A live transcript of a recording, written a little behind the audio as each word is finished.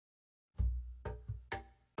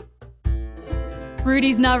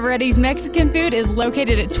Rudy's Navarrete's Mexican food is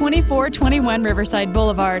located at 2421 Riverside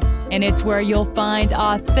Boulevard, and it's where you'll find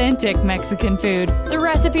authentic Mexican food. The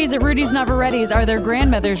recipes at Rudy's Navarrete's are their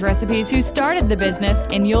grandmother's recipes who started the business,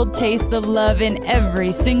 and you'll taste the love in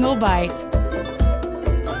every single bite.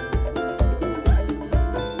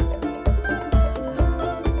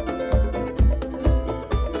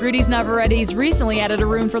 Rudy's Navarrete's recently added a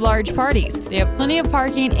room for large parties. They have plenty of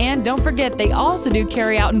parking, and don't forget they also do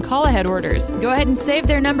carry out and call ahead orders. Go ahead and save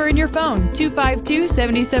their number in your phone,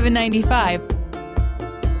 252-7795.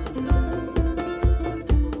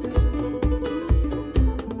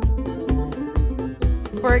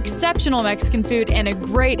 For exceptional Mexican food and a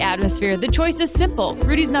great atmosphere, the choice is simple.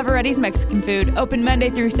 Rudy's Navarrete's Mexican food, open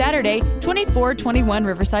Monday through Saturday, 2421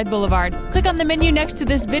 Riverside Boulevard. Click on the menu next to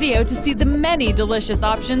this video to see the many delicious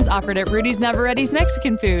options offered at Rudy's Navarrete's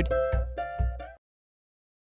Mexican food.